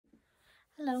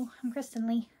Hello, I'm Kristen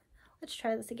Lee. Let's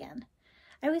try this again.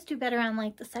 I always do better on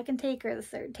like the second take or the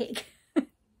third take.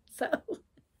 So,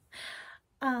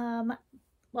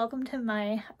 welcome to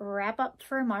my wrap up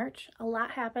for March. A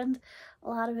lot happened. A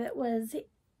lot of it was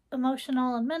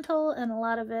emotional and mental, and a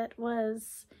lot of it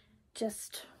was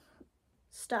just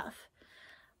stuff.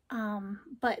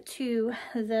 But to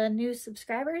the new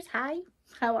subscribers, hi,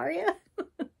 how are you?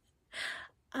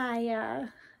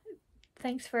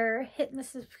 Thanks for hitting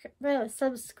the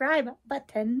subscribe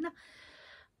button.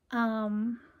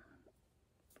 I'm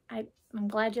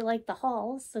glad you like the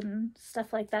hauls and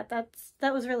stuff like that.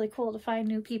 That was really cool to find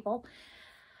new people.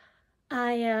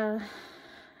 I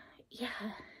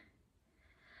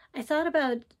thought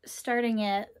about starting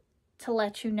it to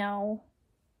let you know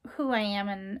who I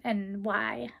am and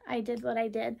why I did what I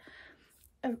did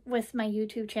with my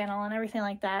YouTube channel and everything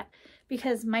like that,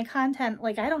 because my content,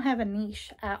 like, I don't have a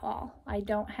niche at all. I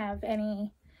don't have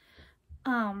any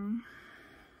rhyme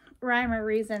or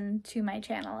reason to my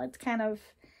channel. It's kind of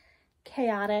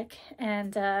chaotic,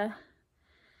 and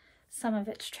some of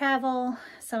it's travel,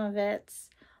 some of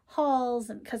it's hauls,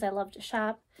 and because I love to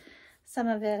shop, some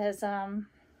of it is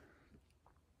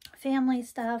family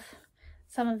stuff,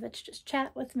 some of it's just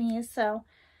chat with me. So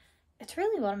it's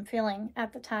really what I'm feeling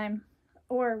at the time,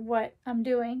 or what I'm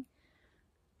doing.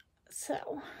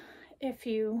 So if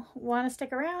you want to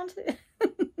stick around,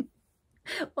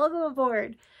 welcome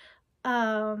aboard.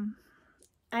 I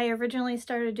originally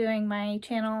started doing my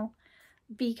channel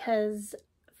because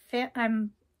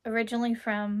I'm originally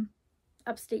from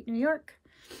upstate New York,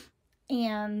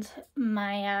 and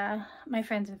my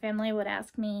friends and family would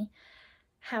ask me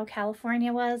how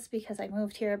California was, because I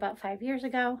moved here about 5 years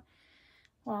ago.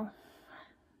 Well,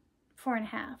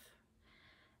 4.5.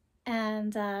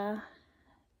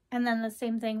 And then the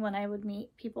same thing when I would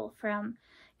meet people from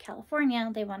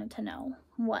California. They wanted to know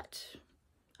what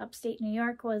upstate New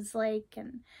York was like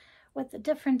and what the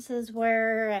differences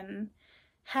were, and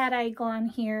had I gone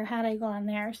here, had I gone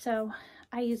there. So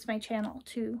I used my channel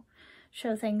to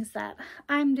show things that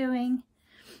I'm doing.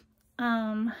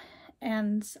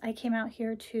 And I came out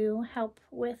here to help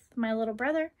with my little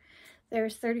brother.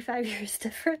 There's 35 years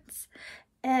difference.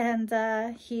 And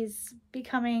he's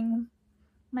becoming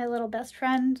my little best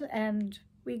friend, and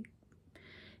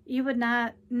you would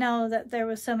not know that there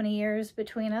was so many years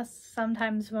between us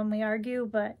sometimes when we argue,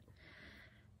 but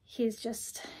he's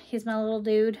my little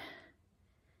dude,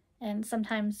 and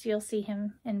sometimes you'll see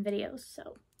him in videos.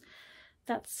 So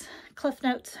that's Cliff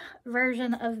Notes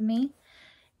version of me.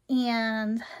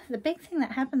 And the big thing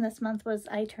that happened this month was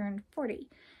I turned 40,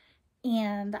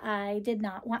 and I did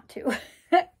not want to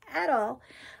at all.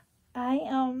 I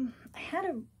had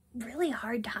a really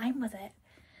hard time with it.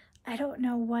 I don't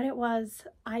know what it was.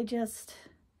 I just,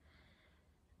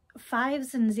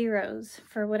 fives and zeros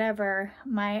for whatever.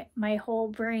 My whole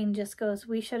brain just goes,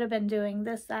 we should have been doing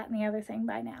this, that, and the other thing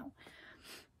by now.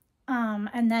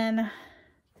 And then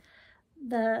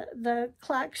the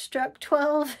clock struck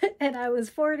 12 and I was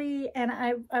 40, and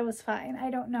I was fine. I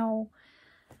don't know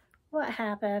what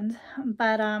happened,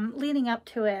 but leading up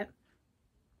to it,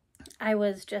 I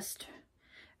was just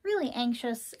really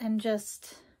anxious and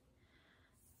just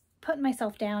putting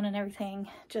myself down and everything,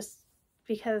 just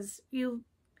because you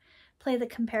play the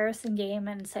comparison game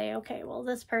and say, okay, well,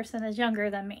 this person is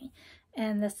younger than me,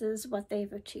 and this is what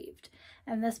they've achieved,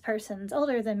 and this person's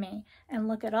older than me, and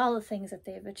look at all the things that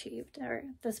they've achieved, or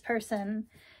this person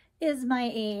is my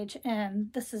age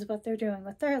and this is what they're doing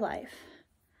with their life.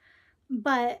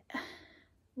 But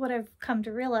what I've come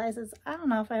to realize is I don't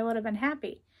know if I would have been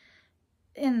happy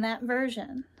in that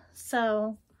version.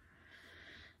 So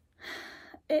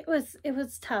it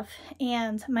was tough.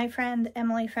 And my friend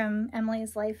Emily from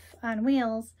Emily's Life on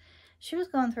Wheels, she was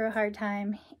going through a hard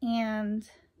time,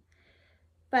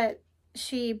 but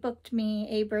she booked me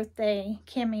a birthday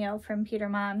cameo from Peter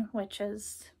Mon, which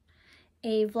is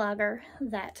a vlogger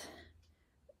that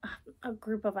a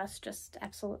group of us just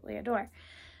absolutely adore.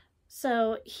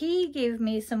 So he gave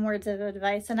me some words of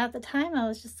advice, and at the time I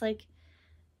was just like,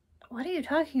 what are you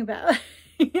talking about?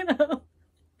 You know?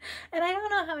 And I don't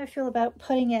know how I feel about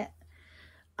putting it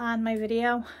on my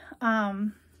video,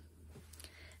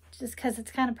 just because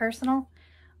it's kind of personal.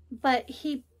 But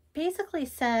he basically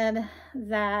said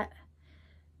that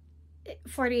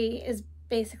 40 is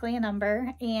basically a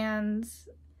number, and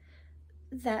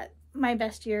that my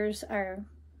best years are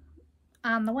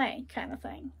on the way, kind of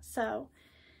thing. So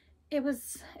it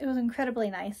was incredibly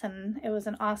nice, and it was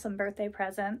an awesome birthday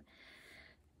present.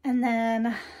 And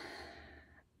then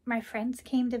my friends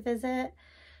came to visit,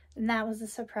 and that was a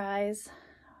surprise,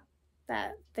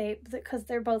 that because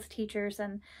they're both teachers,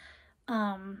 and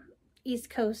East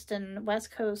Coast and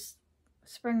West Coast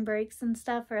spring breaks and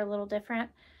stuff are a little different.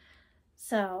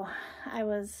 So I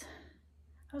was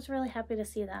really happy to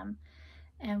see them.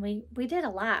 And we did a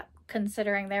lot,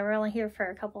 considering they were only here for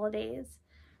a couple of days.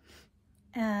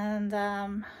 And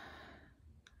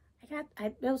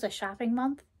it was a shopping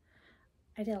month.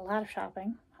 I did a lot of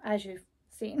shopping, as you've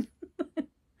seen.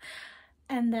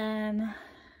 And then,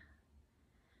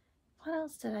 what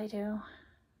else did I do?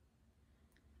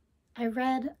 I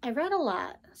read a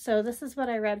lot. So this is what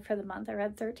I read for the month. I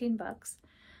read 13 books.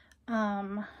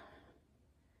 I'm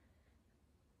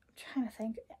trying to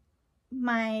think.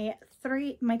 My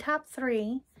top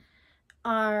three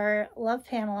are Love,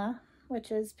 Pamela,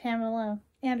 which is Pamela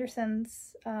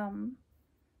Anderson's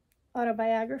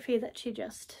autobiography that she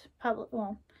just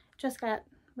got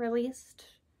released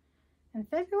in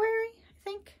February, I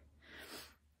think.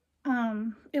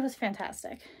 It was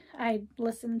fantastic. I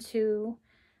listened to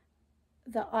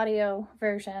the audio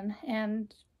version,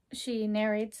 and she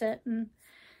narrates it, and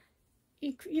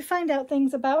you find out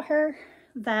things about her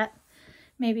that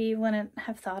maybe you wouldn't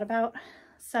have thought about.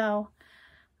 So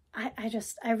I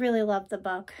really love the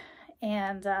book,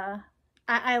 and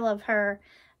I love her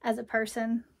as a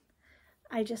person.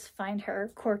 I just find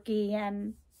her quirky,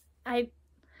 and I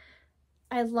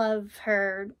love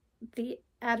the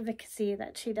advocacy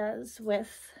that she does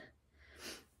with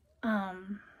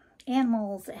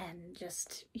animals and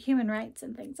just human rights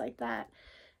and things like that,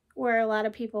 where a lot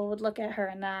of people would look at her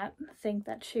and not think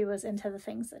that she was into the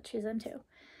things that she's into.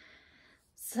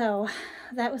 So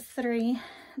that was 3.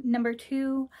 Number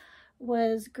 2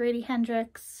 was Grady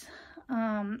Hendrix,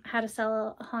 How to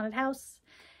Sell a Haunted House.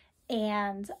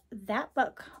 And that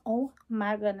book, oh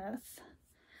my goodness.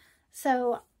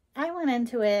 So I went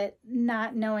into it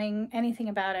not knowing anything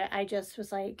about it. I just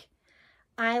was like,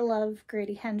 I love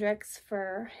Grady Hendrix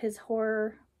for his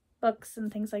horror books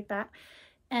and things like that.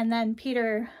 And then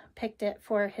Peter picked it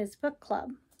for his book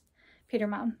club, Peter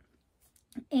Mom.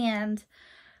 And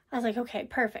I was like, okay,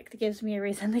 perfect. It gives me a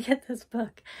reason to get this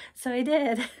book. So I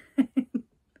did.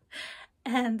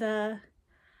 And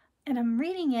I'm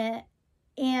reading it,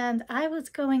 and I was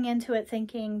going into it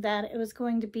thinking that it was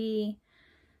going to be,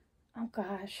 oh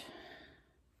gosh,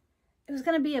 it was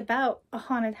going to be about a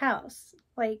haunted house.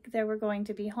 Like, there were going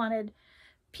to be haunted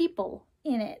people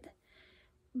in it.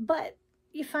 But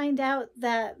you find out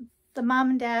that the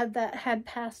mom and dad that had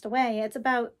passed away, it's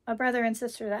about a brother and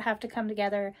sister that have to come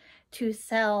together to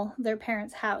sell their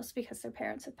parents' house because their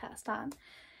parents have passed on.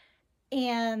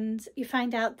 And you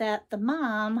find out that the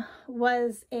mom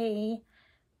was a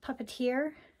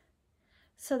puppeteer.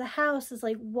 So the house is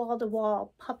like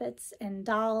wall-to-wall puppets and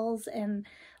dolls and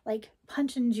like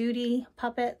Punch and Judy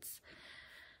puppets.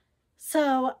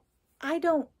 So I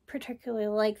don't particularly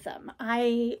like them.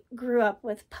 I grew up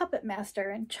with Puppet Master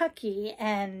and Chucky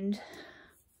and,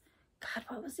 God,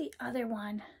 what was the other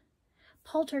one?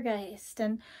 Poltergeist.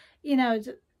 And, you know,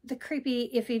 the creepy,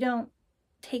 if you don't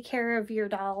take care of your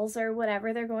dolls or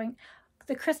whatever, they're going,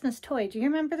 the Christmas toy. Do you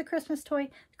remember the Christmas toy?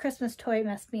 The Christmas toy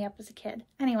messed me up as a kid.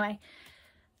 Anyway,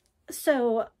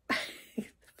 so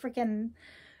freaking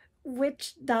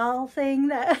witch doll thing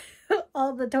that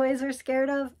all the toys are scared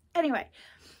of. Anyway,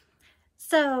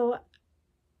 so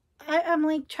I'm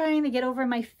like trying to get over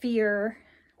my fear,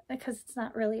 because it's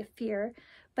not really a fear,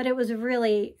 but it was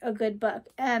really a good book.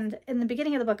 And in the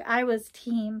beginning of the book, I was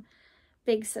team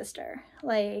big sister.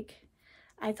 Like,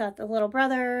 I thought the little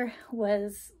brother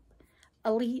was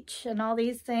a leech and all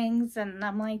these things. And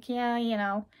I'm like, yeah, you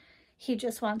know, he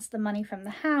just wants the money from the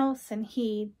house and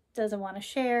he doesn't want to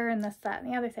share and this, that,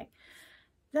 and the other thing.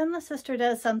 Then the sister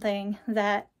does something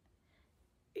that,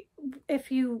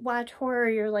 if you watch horror,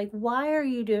 you're like, why are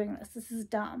you doing this? This is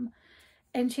dumb.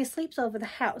 And she sleeps over the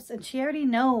house, and she already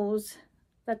knows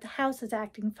that the house is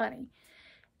acting funny.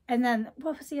 And then,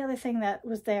 what was the other thing that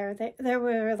was there? There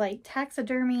were like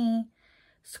taxidermy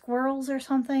squirrels or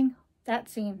something. That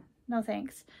scene, no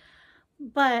thanks.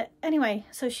 But anyway,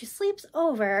 so she sleeps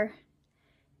over,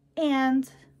 and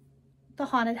the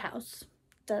haunted house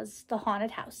does the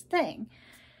haunted house thing.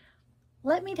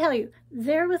 Let me tell you,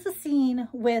 there was a scene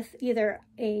with either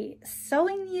a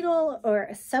sewing needle or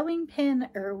a sewing pin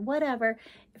or whatever.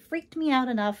 It freaked me out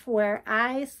enough where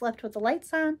I slept with the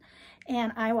lights on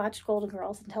and I watched Golden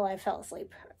Girls until I fell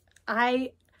asleep. I'm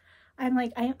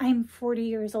like, I'm 40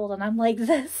 years old and I'm like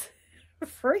this,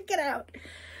 freaking out.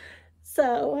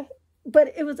 So,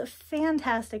 but it was a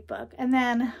fantastic book. And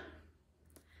then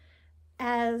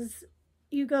as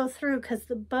you go through, because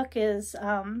the book is,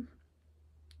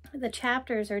 the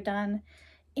chapters are done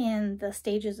in the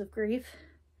stages of grief.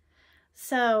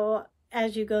 So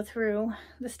as you go through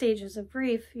the stages of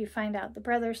grief, you find out the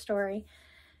brother's story.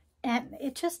 And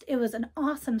it was an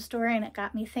awesome story, and it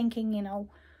got me thinking, you know,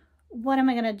 what am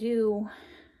I going to do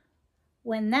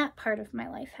when that part of my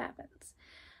life happens?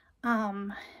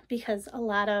 Because a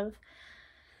lot of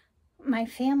my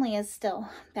family is still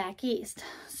back east.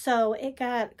 So it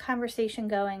got conversation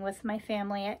going with my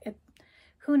family.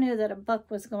 Who knew that a book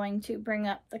was going to bring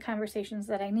up the conversations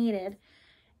that I needed?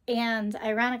 And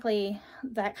ironically,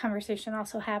 that conversation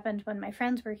also happened when my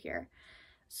friends were here.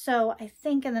 So I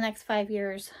think in the next 5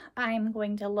 years, I'm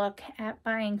going to look at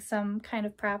buying some kind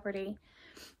of property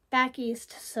back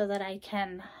east so that I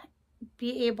can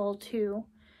be able to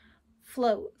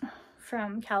float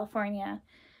from California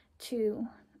to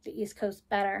the East Coast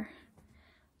better.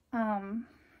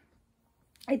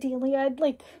 Ideally, I'd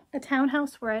like a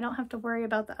townhouse where I don't have to worry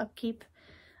about the upkeep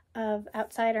of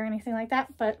outside or anything like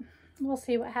that, but we'll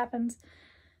see what happens.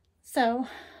 So,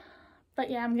 but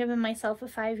yeah, I'm giving myself a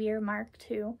 5-year mark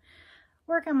to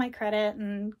work on my credit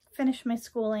and finish my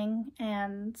schooling,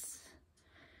 and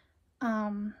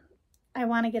I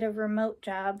want to get a remote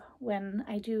job when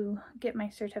I do get my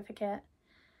certificate.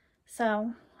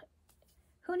 So,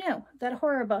 who knew that a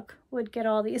horror book would get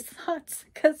all these thoughts?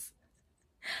 Because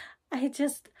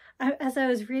as I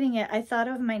was reading it, I thought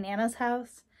of my Nana's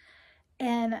house,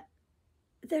 and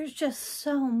there's just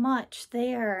so much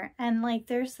there. And like,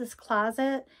 there's this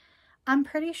closet. I'm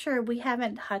pretty sure we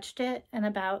haven't touched it in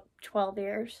about 12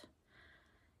 years.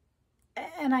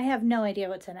 And I have no idea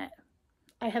what's in it.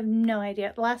 I have no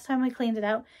idea. The last time we cleaned it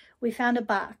out, we found a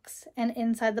box, and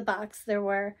inside the box there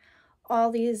were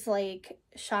all these like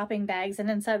shopping bags, and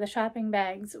inside the shopping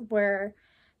bags were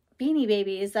Beanie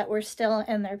Babies that were still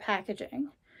in their packaging.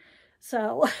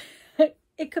 So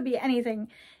it could be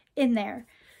anything in there.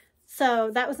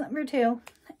 So that was number 2.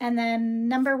 And then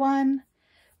number 1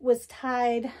 was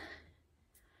tied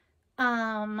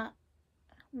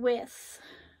with,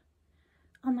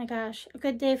 oh my gosh, A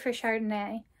Good Day for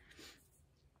Chardonnay.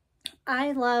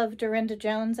 I love Dorinda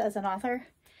Jones as an author,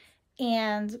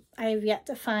 and I've yet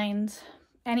to find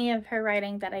any of her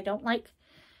writing that I don't like.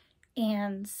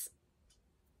 And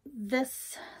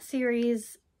this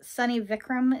series, Sunny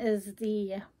Vikram is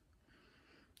the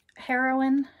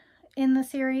heroine in the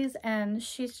series, and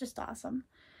she's just awesome.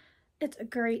 It's a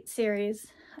great series,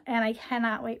 and I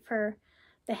cannot wait for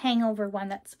the Hangover one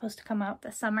that's supposed to come out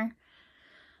this summer.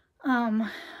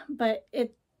 But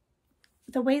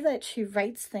the way that she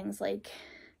writes things, like,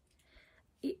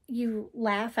 you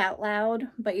laugh out loud,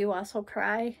 but you also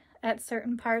cry at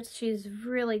certain parts. She's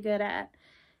really good at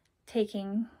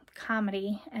taking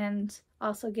comedy and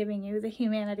also giving you the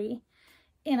humanity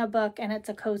in a book, and it's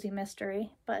a cozy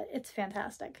mystery, but it's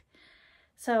fantastic.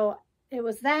 So it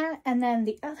was that, and then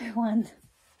the other one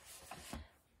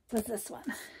was this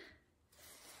one.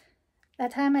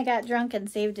 That Time I Got Drunk and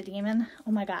Saved a Demon.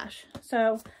 Oh my gosh.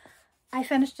 So I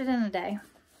finished it in a day,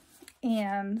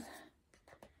 and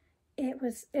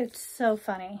it's so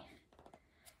funny.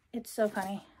 It's so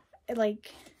funny.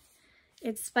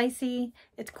 It's spicy,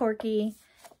 it's quirky,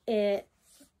 yeah.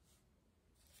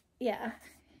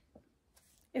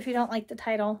 If you don't like the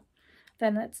title,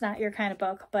 then it's not your kind of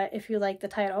book, but if you like the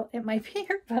title, it might be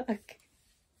your book.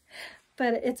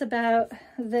 But it's about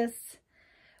this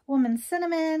woman,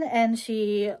 Cinnamon, and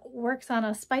she works on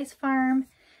a spice farm,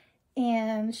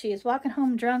 and she's walking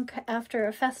home drunk after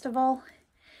a festival,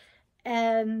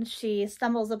 and she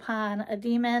stumbles upon a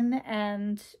demon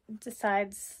and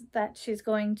decides that she's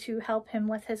going to help him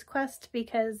with his quest,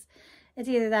 because it's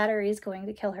either that or he's going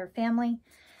to kill her family.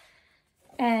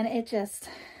 And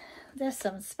there's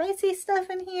some spicy stuff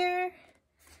in here,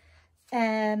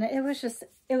 and it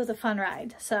was a fun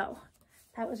ride. So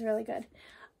that was really good.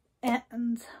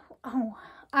 And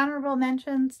honorable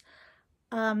mentions,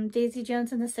 Daisy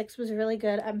Jones and the Six was really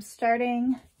good. I'm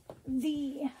starting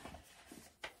the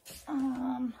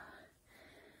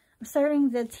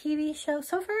TV show.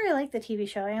 So far I like the TV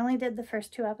show. I only did the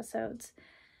first 2 episodes.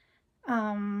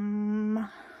 Trying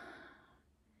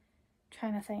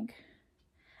to think.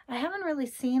 I haven't really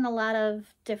seen a lot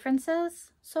of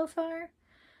differences so far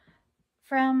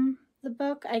from the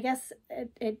book. I guess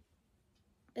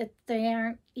they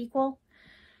aren't equal,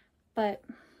 but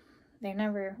they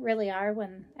never really are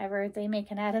whenever they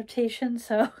make an adaptation.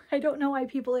 So I don't know why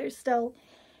people are still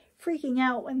freaking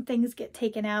out when things get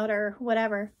taken out or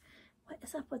whatever. What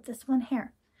is up with this one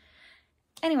hair?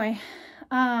 Anyway,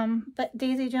 but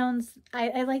Daisy Jones,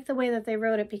 I like the way that they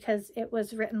wrote it, because it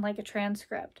was written like a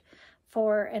transcript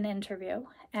for an interview,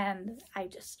 and I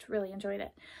just really enjoyed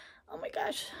it. Oh my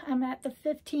gosh, I'm at the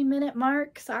 15-minute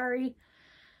mark. Sorry.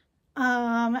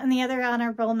 And the other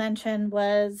honorable mention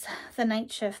was The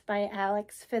Night Shift by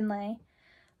Alex Finlay.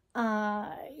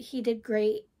 He did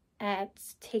great at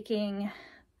taking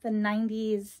the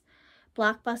 90s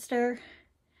blockbuster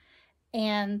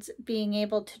and being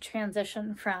able to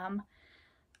transition from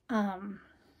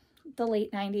the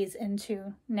late 90s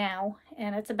into now.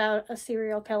 And it's about a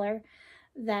serial killer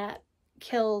that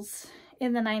kills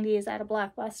in the 90s at a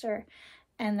blockbuster,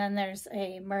 and then there's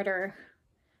a murder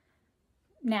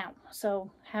now,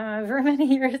 so however many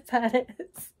years that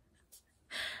is.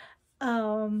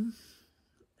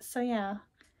 So yeah,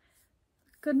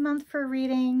 good month for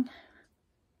reading.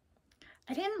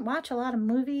 I didn't watch a lot of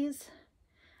movies.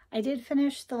 I did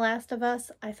finish The Last of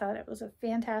Us. I thought it was a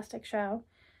fantastic show.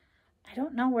 I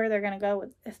don't know where they're gonna go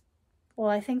with it. Well,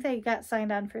 I think they got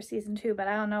signed on for season 2, but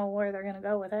I don't know where they're gonna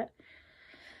go with it.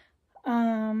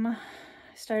 I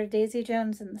started Daisy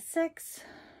Jones and the Six.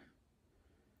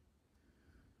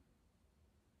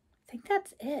 I think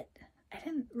that's it. I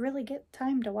didn't really get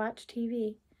time to watch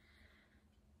TV.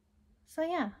 So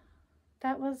yeah,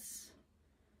 that was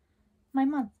my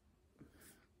month.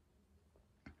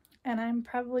 And I'm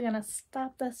probably going to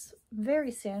stop this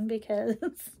very soon because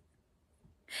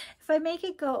if I make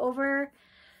it go over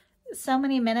so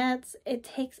many minutes, it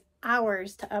takes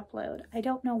hours to upload. I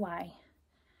don't know why.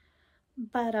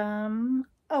 But,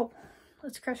 oh,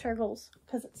 let's crush our goals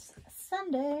because it's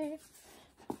Sunday.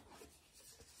 I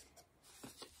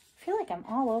feel like I'm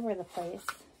all over the place.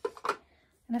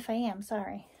 And if I am,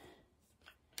 sorry.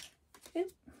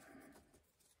 Oop.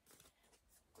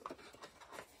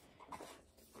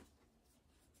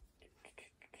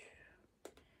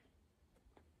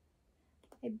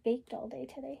 I baked all day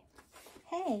today.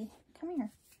 Hey, come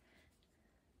here.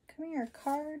 Come here,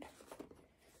 card.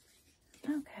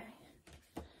 Okay.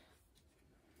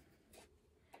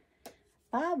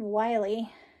 Bob Wiley.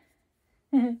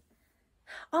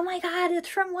 Oh my God, it's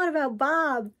from What About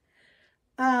Bob?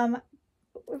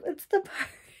 It's the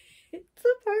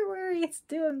part where he's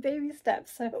doing baby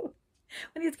steps. So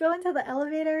when he's going to the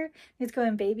elevator, he's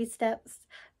going baby steps,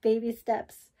 baby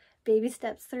steps, baby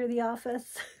steps through the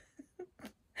office,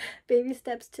 baby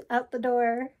steps out the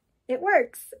door. It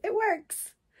works. It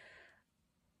works.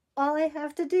 All I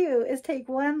have to do is take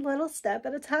one little step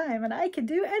at a time and I can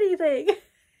do anything.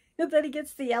 And then he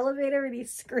gets the elevator and he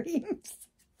screams.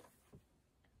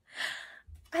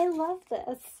 I love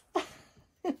this.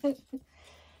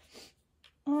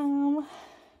 I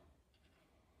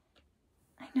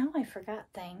know I forgot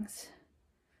things.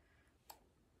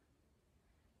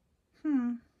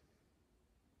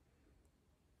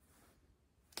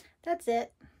 That's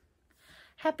it.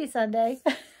 Happy Sunday.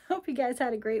 Hope you guys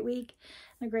had a great week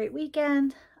and a great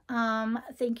weekend.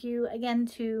 Thank you again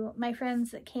to my friends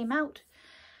that came out.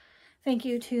 Thank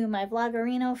you to my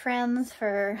Vloggerino friends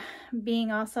for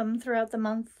being awesome throughout the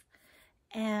month.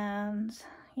 And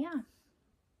yeah,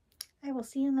 I will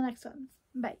see you in the next one.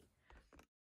 Bye.